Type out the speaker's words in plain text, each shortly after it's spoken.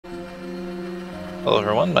Hello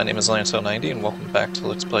everyone, my name is Lance090 and welcome back to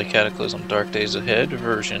Let's Play Cataclysm Dark Days Ahead,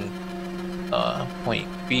 version point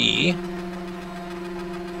B.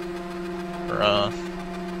 We're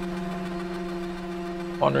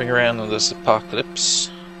wandering around in this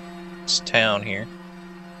apocalypse, this town here.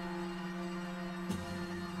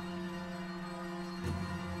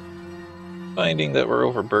 Finding that we're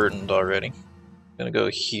overburdened already. I'm gonna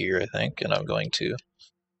go here, I think, and I'm going to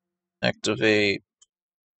activate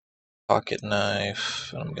pocket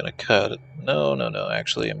knife, and I'm gonna cut it. No,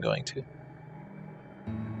 actually I'm going to.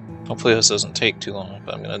 Hopefully this doesn't take too long,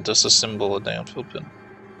 but I'm gonna disassemble a downfield pin.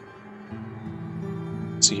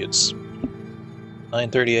 See, it's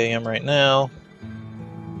 9:30 a.m. right now.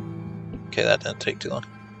 Okay, that didn't take too long.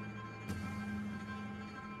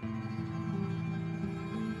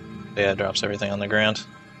 Yeah, it drops everything on the ground.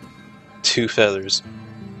 2 feathers.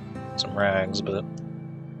 Some rags, but...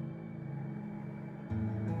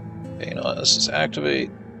 Okay, you know what, let's just activate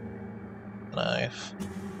the knife.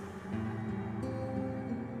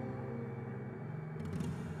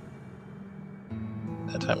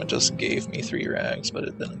 That time it just gave me 3 rags, but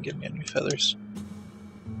it didn't give me any feathers.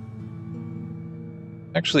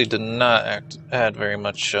 Actually did not add very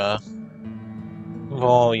much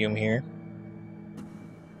volume here.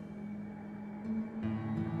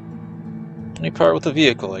 Any part with the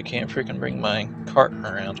vehicle, I can't freaking bring my cart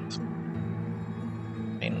around.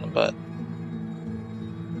 Pain in the butt.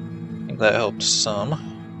 I think that helped some.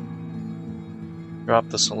 Drop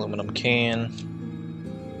this aluminum can.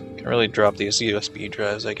 Can really drop these USB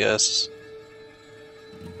drives, I guess.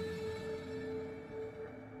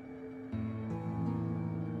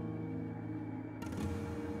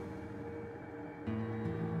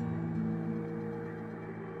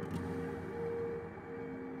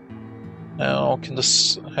 Now, can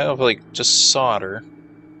this have, like, just solder?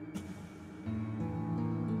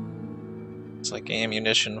 It's like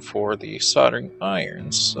ammunition for the soldering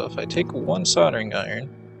irons. So if I take 1 soldering iron,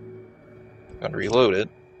 I'm going to reload it.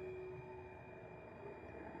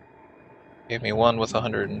 Gave me 1 with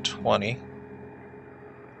 120.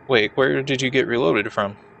 Wait, where did you get reloaded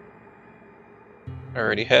from? I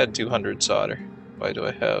already had 200 solder. Why do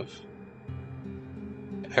I have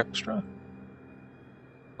extra? A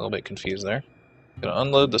little bit confused there. Gonna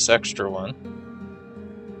unload this extra one.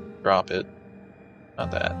 Drop it. Not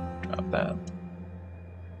that. Drop that.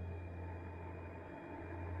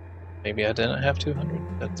 Maybe I didn't have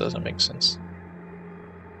 200? That doesn't make sense.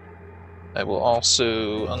 I will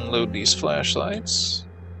also unload these flashlights.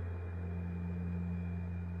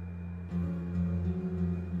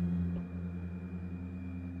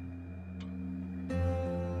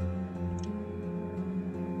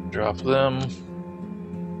 Drop them.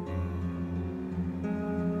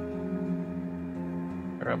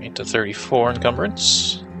 Bring me to 34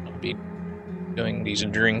 encumbrance. I'll be doing these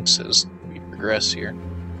drinks as we progress here.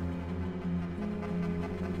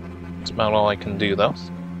 That's about all I can do, though,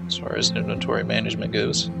 as far as inventory management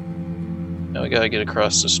goes. Now we gotta get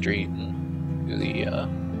across the street and do the,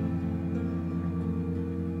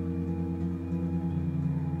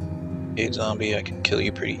 Hey, zombie, I can kill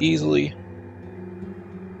you pretty easily.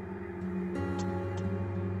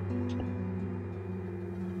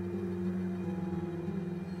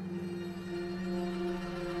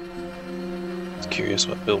 Curious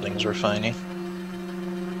what buildings we're finding.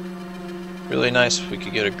 Really nice if we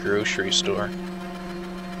could get a grocery store.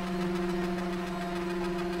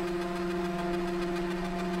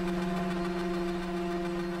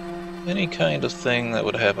 Any kind of thing that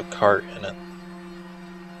would have a cart in it.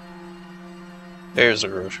 There's a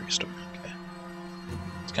grocery store. Okay.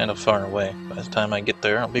 It's kind of far away. By the time I get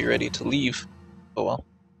there, I'll be ready to leave. Oh well.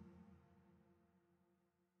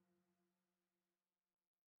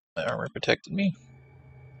 My armor protected me.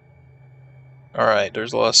 Alright,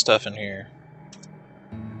 there's a lot of stuff in here.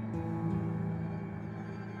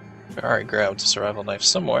 I already grabbed a survival knife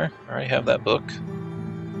somewhere. I already have that book.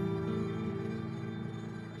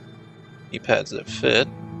 E-pads that fit.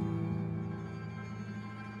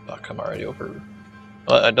 Fuck, I'm already over.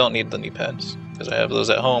 Well, I don't need the knee pads, because I have those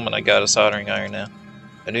at home and I got a soldering iron now.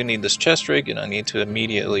 I do need this chest rig, and I need to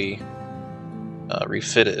immediately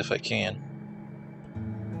refit it if I can.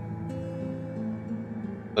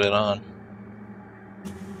 Put it on.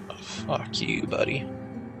 Oh, fuck you, buddy.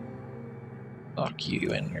 Fuck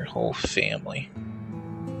you and your whole family.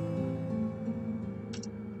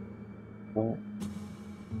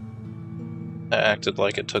 That acted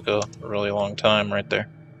like it took a really long time right there.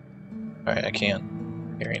 Alright, I can't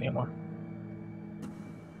hear anymore.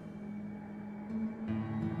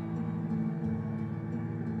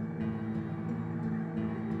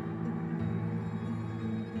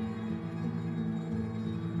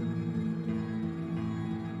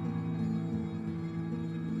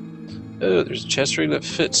 Oh, there's a chest rig that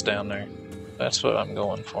fits down there. That's what I'm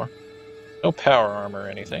going for. No power armor or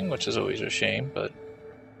anything, which is always a shame, but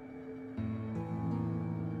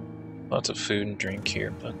lots of food and drink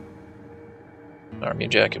here, but army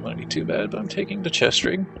jacket wouldn't be too bad, but I'm taking the chest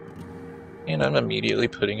rig, and I'm immediately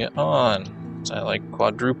putting it on. So I like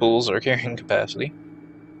quadruples our carrying capacity.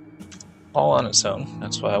 All on its own.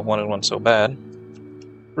 That's why I wanted one so bad.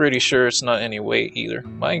 Pretty sure it's not any weight either.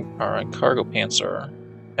 My cargo pants are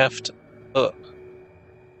effed up.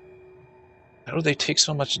 How do they take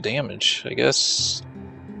so much damage? I guess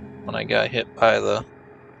when I got hit by the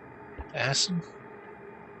acid.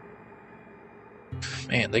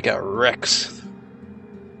 Man, they got wrecks.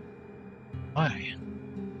 Why?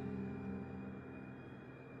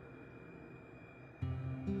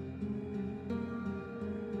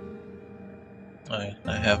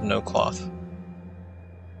 I have no cloth.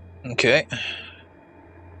 Okay.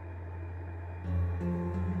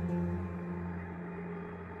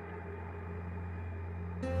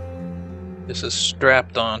 This is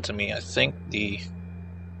strapped onto me. I think the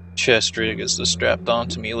chest rig is the strapped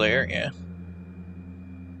onto me layer, yeah.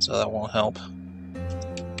 So that won't help.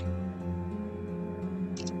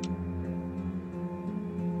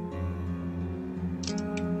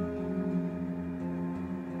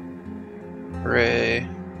 Hooray.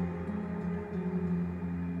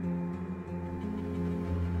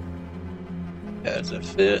 Does it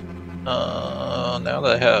fit? Now that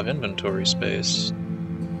I have inventory space,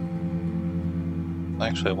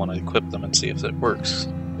 actually I want to equip them and see if it works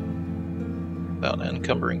without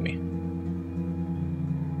encumbering me.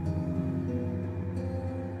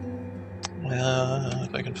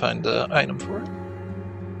 If I can find the item for it.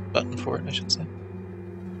 Button for it, I should say.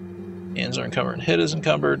 Hands are encumbered and head is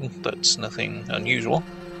encumbered. That's nothing unusual.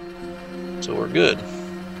 So we're good.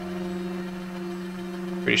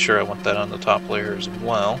 Pretty sure I want that on the top layer as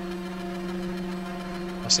well.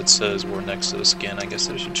 Unless it says we're next to the skin, I guess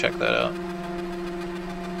I should check that out.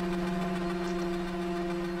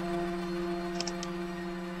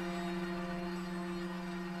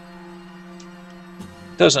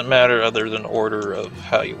 Doesn't matter other than order of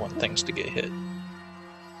how you want things to get hit.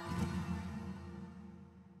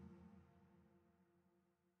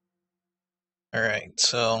 Alright,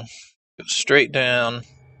 so go straight down.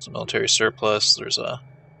 It's a military surplus. There's a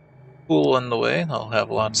pool in the way. I'll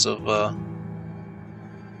have lots of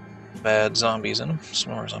bad zombies in them.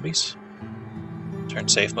 Some more zombies. Turn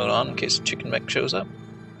safe mode on in case a chicken mech shows up.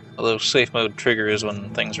 Although safe mode trigger is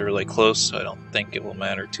when things are really close, so I don't think it will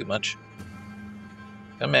matter too much.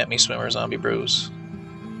 Come at me, swimmer zombie bros.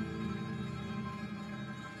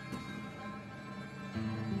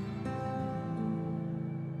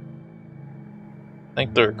 I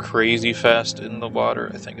think they're crazy fast in the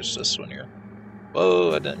water. I think it's just when you're...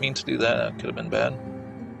 Whoa, I didn't mean to do that. That could have been bad.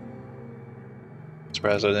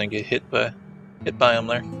 Surprised I didn't get hit by them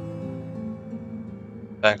there.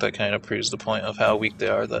 In fact, that kind of proves the point of how weak they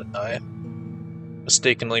are, that I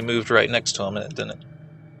mistakenly moved right next to them and it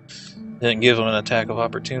didn't give them an attack of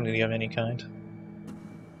opportunity of any kind.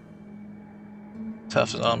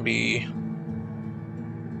 Tough zombie.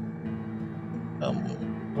 I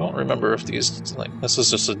don't remember if these, like, this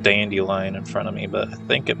is just a dandelion in front of me, but I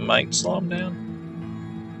think it might slow them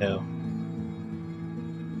down. No.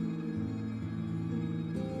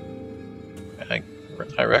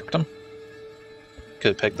 I wrecked him. Could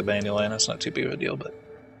have picked the dandelion, that's not too big of a deal, but...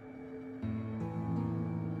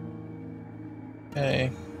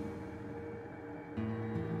 Okay.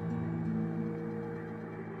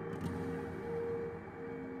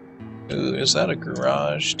 Ooh, is that a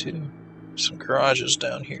garage too? Some garages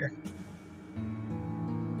down here.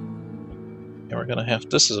 And we're gonna have...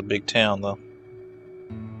 This is a big town though.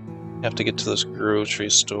 Have to get to this grocery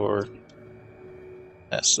store.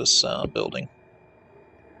 Past this building.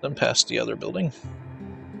 Then past the other building.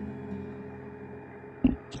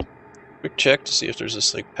 Quick check to see if there's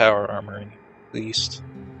this like power armor in at least.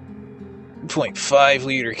 2.5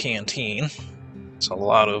 liter canteen. It's a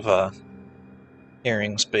lot of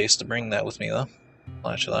carrying space to bring that with me though.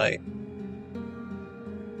 Flashlight.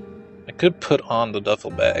 I could put on the duffel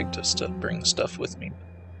bag just to bring stuff with me.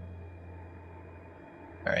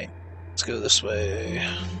 Alright, let's go this way.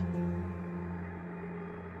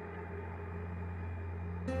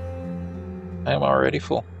 I am already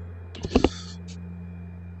full.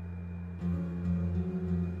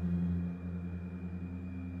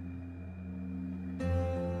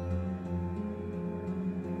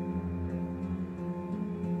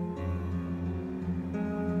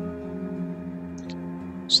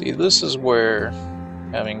 See, this is where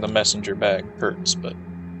having the messenger bag hurts, but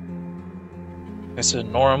like I said,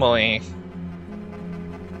 normally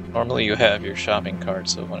Normally you have your shopping cart,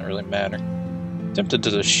 so it wouldn't really matter. I'm tempted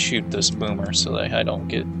to just shoot this boomer so that I don't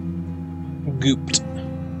get gooped.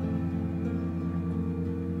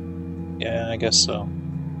 Yeah, I guess so.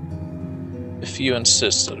 If you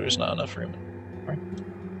insist that there's not enough room. Right.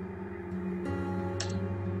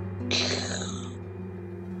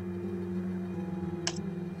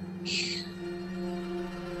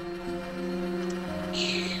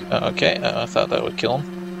 Okay, I thought that would kill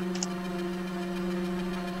him.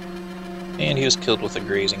 And he was killed with a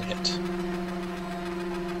grazing hit.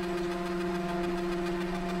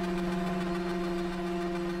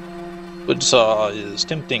 Woodsaw is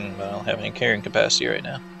tempting, but I don't have any carrying capacity right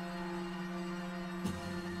now.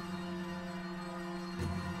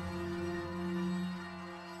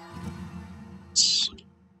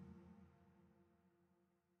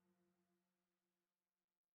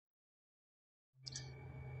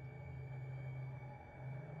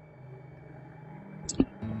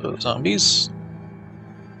 Those zombies.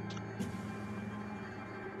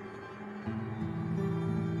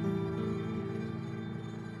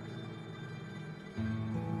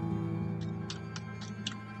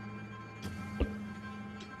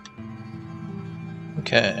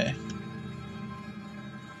 Okay.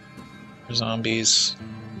 Zombies.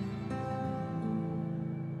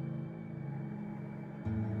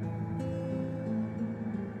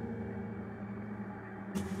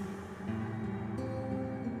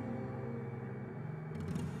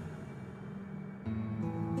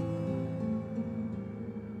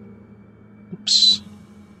 Oops.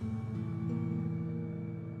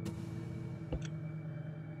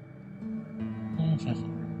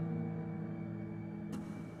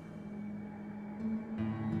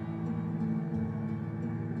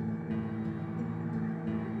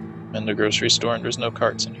 I'm in the grocery store and there's no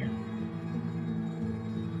carts in here.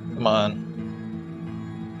 Come on.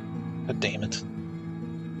 God damn it.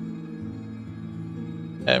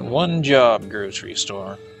 And one job, grocery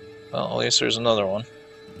store. Well, at least there's another one.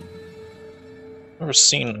 I've never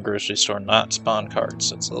seen a grocery store not spawn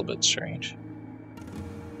carts. That's a little bit strange.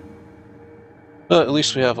 But at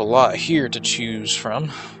least we have a lot here to choose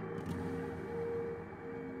from.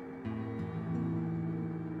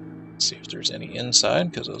 Let's see if there's any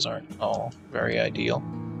inside, because those aren't all very ideal.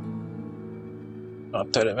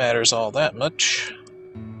 Not that it matters all that much.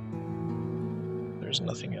 There's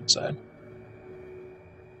nothing inside.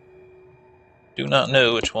 Do not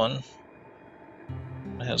know which one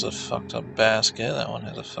has a fucked up basket. That one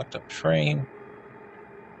has a fucked up frame.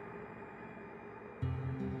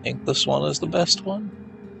 I think this one is the best one.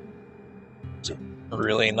 Is it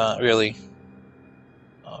really not really?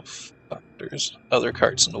 Oh fuck, there's other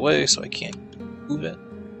carts in the way, so I can't move it.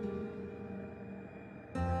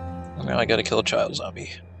 And now I gotta kill a child zombie.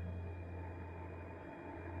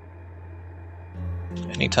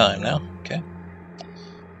 Anytime now, okay.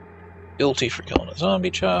 Guilty for killing a zombie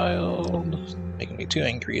child. Making me too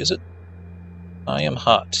angry, is it? I am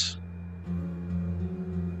hot.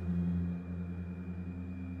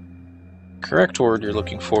 Correct word you're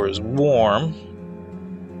looking for is warm.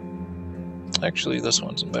 Actually, this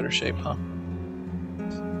one's in better shape, huh?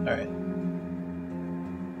 Alright.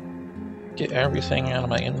 Get everything out of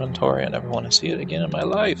my inventory. I never want to see it again in my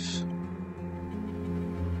life.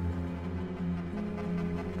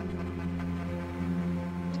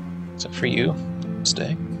 Except for you.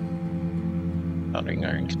 Stay. Foundering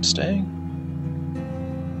Iron can stay.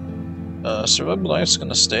 Survival Knife's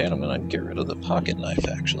gonna stay, and I'm gonna get rid of the pocket knife,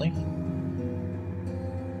 actually.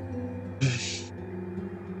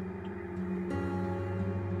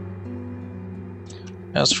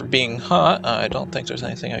 As for being hot, I don't think there's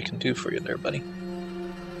anything I can do for you there, buddy.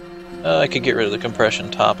 I could get rid of the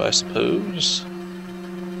compression top, I suppose.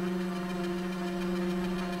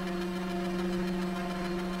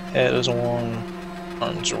 Head is warm,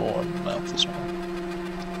 arms are warm, mouth is warm.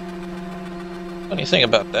 Funny thing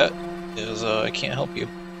about that is I can't help you.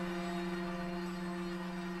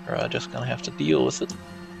 You're just gonna have to deal with it.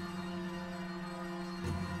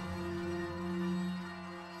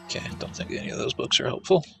 Okay, don't think any of those books are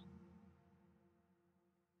helpful.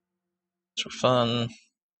 It's for fun.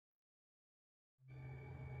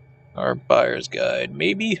 Our buyer's guide,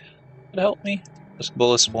 maybe would help me. This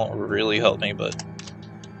bullets won't really help me, but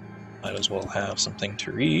might as well have something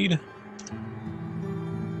to read.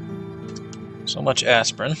 So much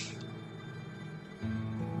aspirin.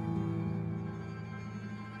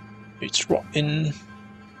 It's rotten.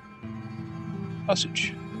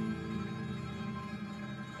 Sausage.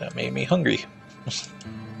 That made me hungry.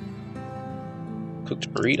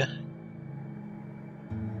 Cooked burrito.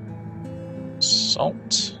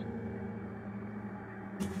 Salt.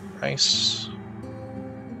 Rice.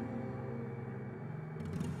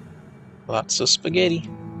 Lots of spaghetti.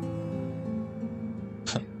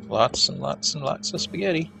 Lots and lots and lots of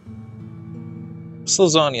spaghetti. This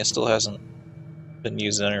lasagna still hasn't been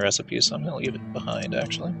used in any recipes, so I'm going to leave it behind,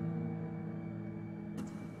 actually.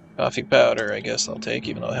 Coffee powder, I guess I'll take,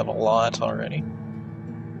 even though I have a lot already.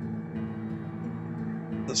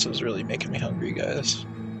 This is really making me hungry, guys.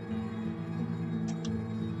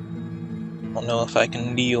 I don't know if I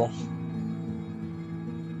can deal.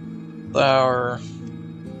 Flour.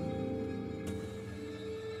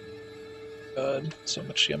 God, so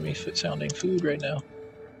much yummy sounding food right now.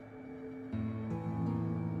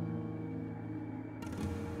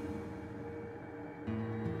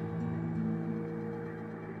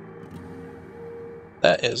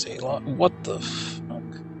 That is a lot. What the fuck?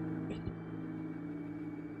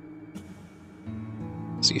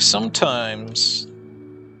 See, sometimes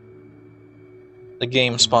the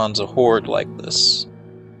game spawns a horde like this.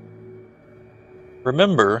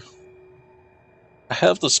 Remember, I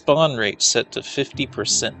have the spawn rate set to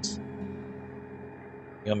 50%. Can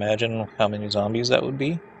you imagine how many zombies that would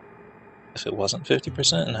be if it wasn't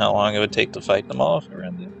 50%, and how long it would take to fight them off?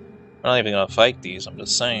 I'm not even going to fight these, I'm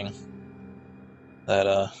just saying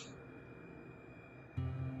that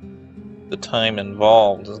the time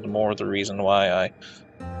involved is more the reason why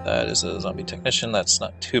that is a zombie technician. That's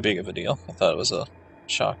not too big of a deal. I thought it was a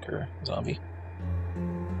shocker zombie.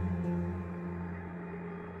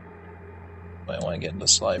 I want to get into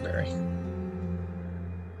this library.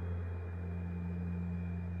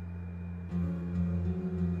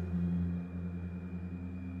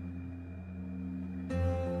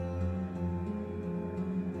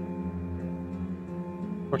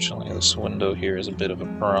 Fortunately, this window here is a bit of a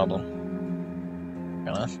problem.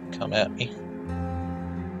 Gonna come at me.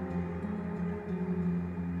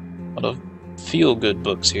 A lot of feel-good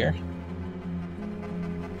books here.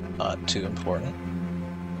 Not too important.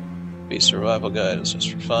 Be survival guide is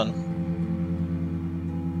just for fun.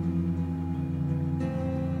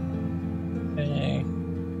 Okay.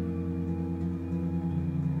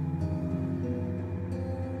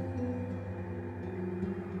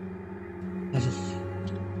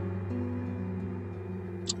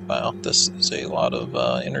 Wow, this is a lot of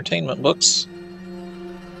entertainment books.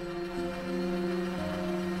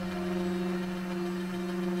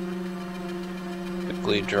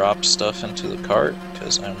 Quickly drop stuff into the cart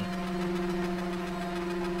because I'm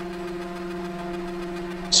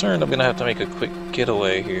concerned I'm going to have to make a quick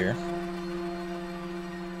getaway here.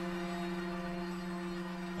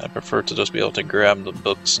 I prefer to just be able to grab the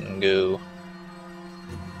books and go.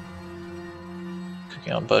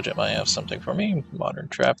 Cooking on budget might have something for me. Modern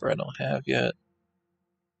Trapper I don't have yet.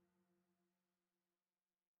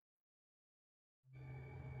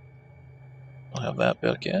 Don't have that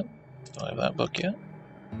book yet. Don't have that book yet.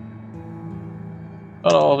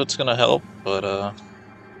 Not all of it's going to help, but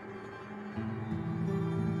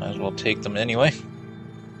might as well take them anyway.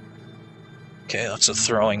 Okay, that's a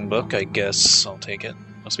throwing book, I guess I'll take it.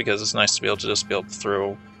 That's because it's nice to be able to just be able to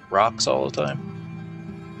throw rocks all the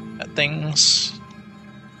time at things.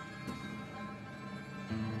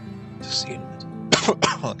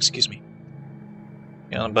 Oh, excuse me.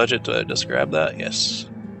 You on a budget, do I just grab that? Yes.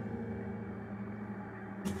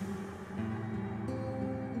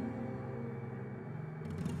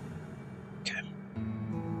 Okay.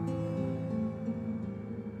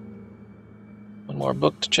 One more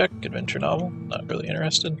book to check. Adventure novel. Not really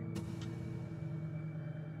interested.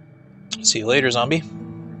 See you later, zombie.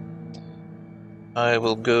 I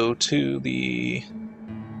will go to the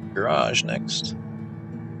garage next.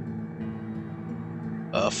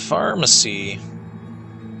 A pharmacy.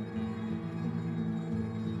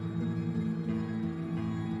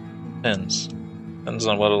 Depends. Depends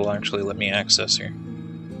on what it'll actually let me access here.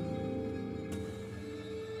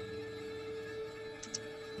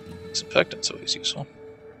 Disinfectant's always useful.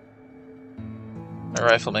 A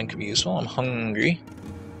rifleman could be useful. I'm hungry.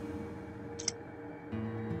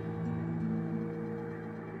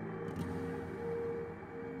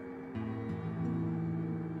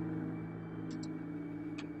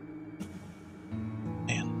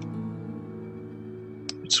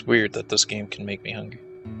 It's weird that this game can make me hungry.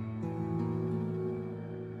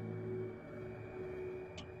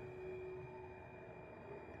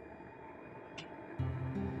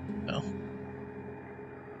 No.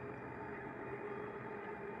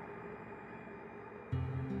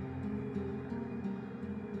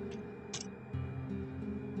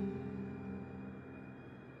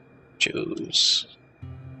 Nachos.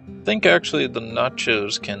 I think actually the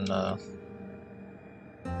nachos can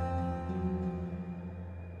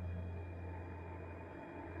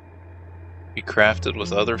be crafted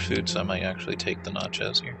with other food, so I might actually take the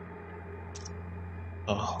nachos here.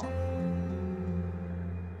 Oh.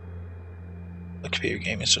 The computer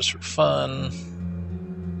game is just for fun.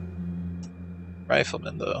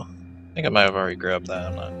 Rifleman, though. I think I might have already grabbed that,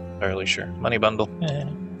 I'm not entirely sure. Money bundle.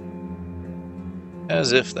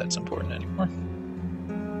 As if that's important anymore.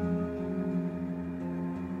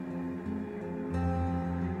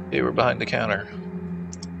 Okay, we're behind the counter.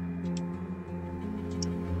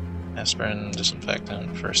 Aspirin,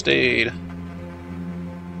 disinfectant, first aid.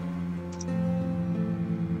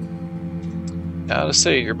 Gotta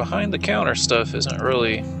say, your behind the counter stuff isn't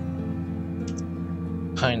really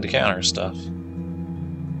behind the counter stuff.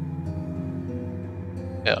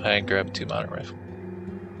 Yeah, I grabbed 2 modern rifles.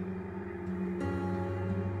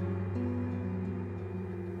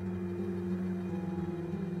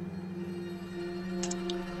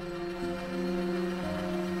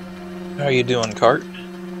 How are you doing, Cart?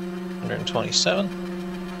 127.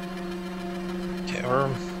 Okay,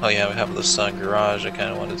 oh yeah, we have this garage I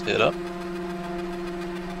kind of wanted to hit up.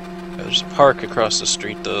 There's a park across the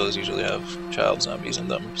street, though. Those usually have child zombies in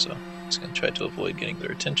them, so I'm just going to try to avoid getting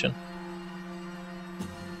their attention.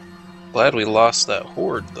 Glad we lost that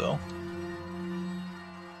horde, though.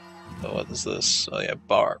 Oh, what is this? Oh yeah,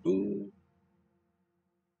 bar. Ooh.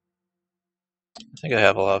 I think I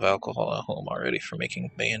have a lot of alcohol at home already for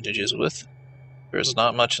making bandages with. There's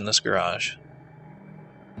not much in this garage.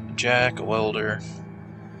 A jack, a welder.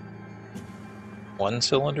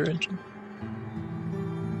 1-cylinder engine?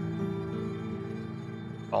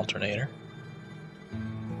 Alternator.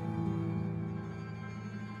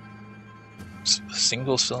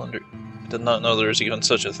 Single cylinder. I did not know there was even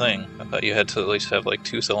such a thing. I thought you had to at least have like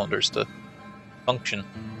 2 cylinders to function.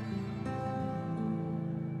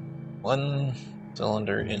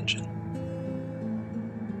 1-cylinder engine.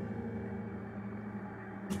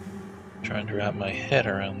 Trying to wrap my head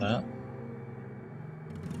around that.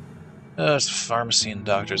 It's a pharmacy and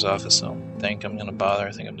doctor's office. I don't think I'm gonna bother.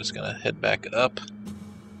 I think I'm just gonna head back up.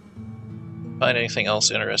 Find anything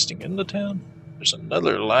else interesting in the town? There's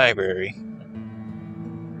another library.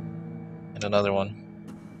 And another one.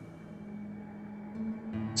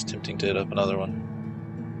 It's tempting to hit up another one.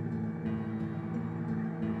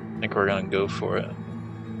 I think we're gonna go for it.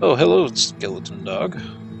 Oh, hello, skeleton dog.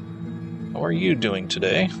 How are you doing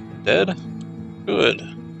today? Dead? Good.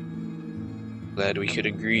 Glad we could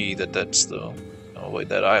agree that that's the... Oh, wait,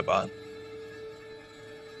 that Eyebot.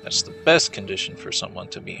 That's the best condition for someone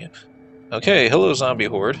to be in. Okay, hello, zombie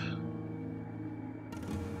horde.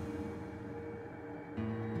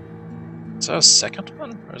 Is that a second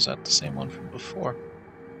one, or is that the same one from before?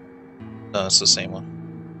 No, it's the same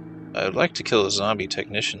one. I would like to kill a zombie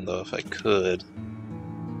technician, though, if I could.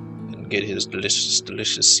 And get his delicious,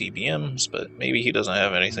 delicious CBMs, but maybe he doesn't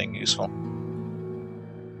have anything useful.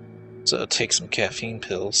 So take some caffeine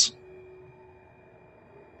pills.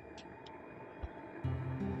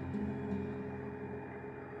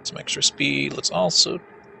 Some extra speed. Let's also...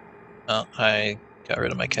 Oh, I got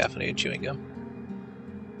rid of my caffeinated chewing gum.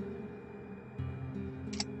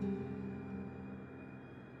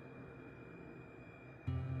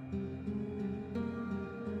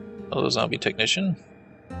 Hello, zombie technician.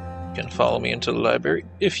 You can follow me into the library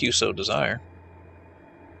if you so desire.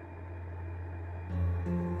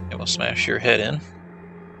 And we'll smash your head in.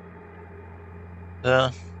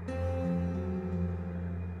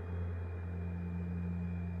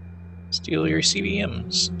 Steal your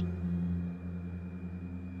CBMs.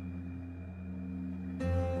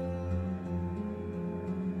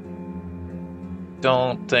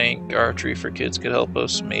 Don't think archery for kids could help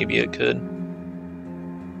us. Maybe it could.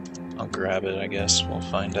 I'll grab it, I guess. We'll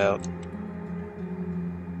find out.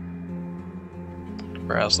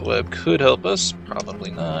 Browse the web could help us.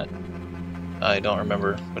 Probably not. I don't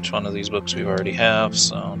remember which one of these books we already have,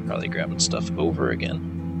 so I'm probably grabbing stuff over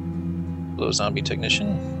again. Hello, zombie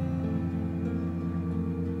technician.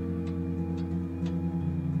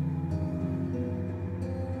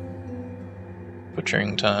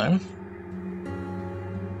 Butchering time.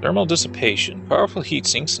 Thermal dissipation. Powerful heat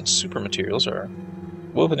sinks and super materials are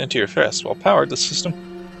woven into your vest. While powered, the system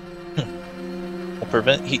will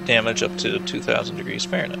prevent heat damage up to 2000 degrees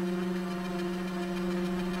Fahrenheit.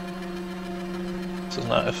 This does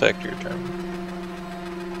not affect your thermal.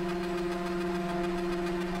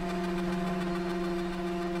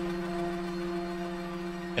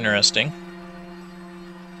 Interesting.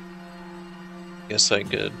 Guess I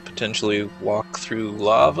could potentially walk through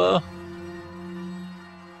lava.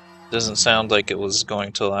 Doesn't sound like it was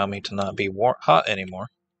going to allow me to not be hot anymore,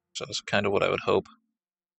 so that's kind of what I would hope.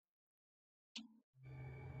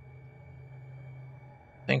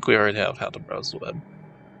 I think we already have how to browse the web.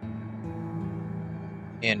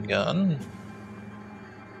 Handgun.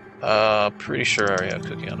 Pretty sure I already have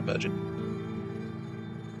cooking on a budget.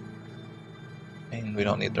 And we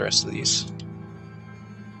don't need the rest of these.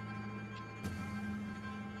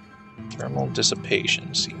 Thermal dissipation,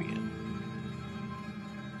 CBN.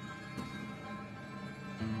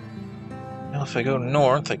 Now if I go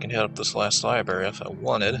north, I can head up this last library if I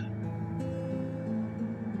wanted.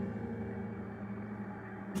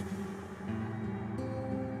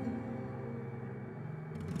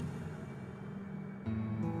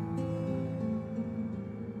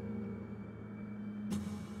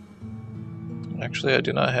 Actually, I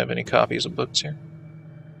do not have any copies of books here.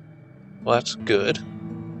 Well, that's good.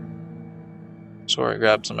 Sorry, I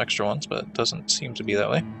grabbed some extra ones, but it doesn't seem to be that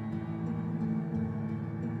way.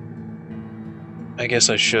 I guess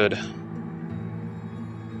I should.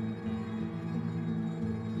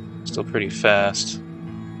 Still pretty fast.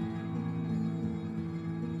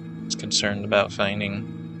 It's concerned about finding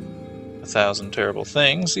 1,000 terrible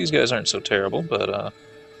things. These guys aren't so terrible, but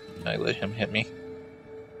I let him hit me.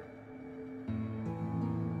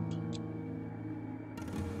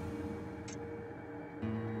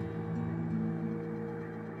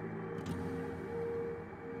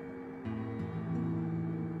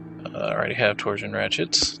 I already have torsion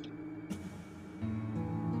ratchets.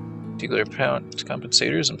 Dealer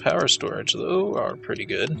compensators and power storage, though, are pretty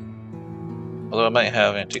good. Although I might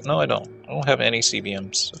have no, I don't. I don't have any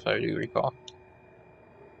CBMs, if I do recall.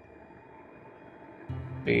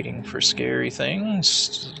 Waiting for scary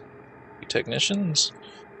things. Technicians.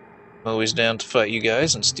 I'm always down to fight you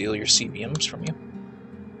guys and steal your CBMs from you.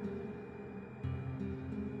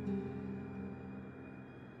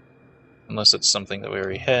 Unless it's something that we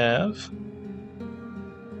already have.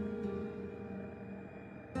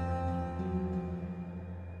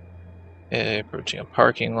 Okay, approaching a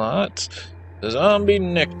parking lot. The zombie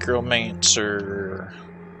necromancer.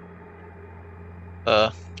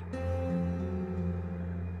 It's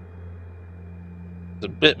a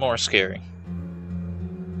bit more scary.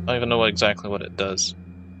 I don't even know exactly what it does.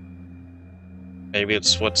 Maybe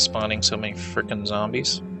it's what's spawning so many frickin'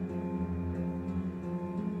 zombies.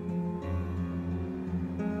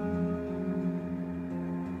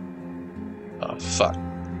 Oh, fuck.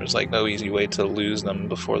 There's like no easy way to lose them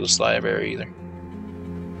before this library either.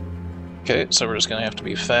 Okay, so we're just gonna have to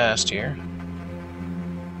be fast here.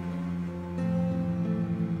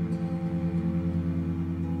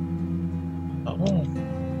 Oh.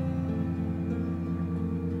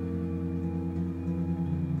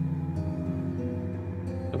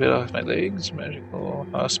 A bit off my legs. Magical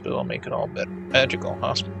hospital, make it all better. Magical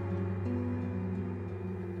hospital.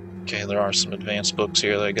 Okay, there are some advanced books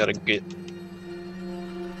here that I gotta get.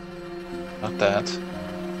 Not that.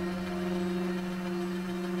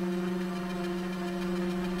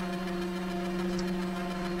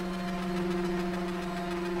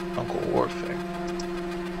 Uncle Warfare.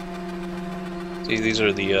 See, these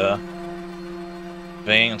are the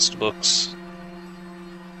advanced books.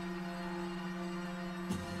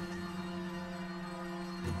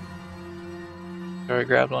 Already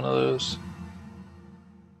grabbed one of those.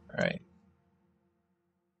 Alright.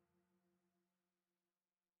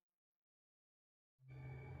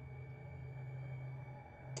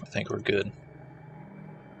 I think we're good.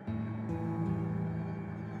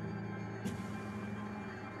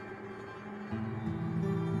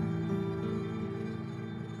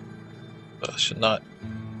 Should not.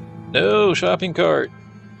 No, shopping cart!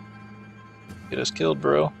 Get us killed,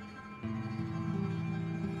 bro.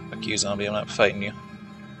 Fuck you, zombie, I'm not fighting you.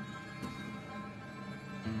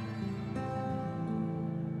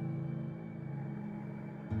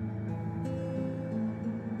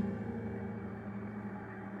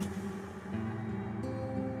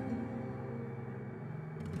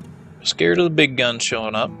 Scared of the big guns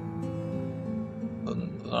showing up.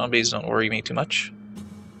 The zombies don't worry me too much.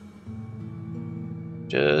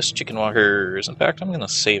 Just chicken walkers. In fact, I'm gonna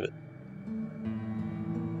save it.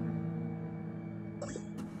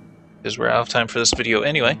 Because we're out of time for this video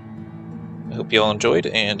anyway. I hope you all enjoyed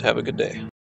and have a good day.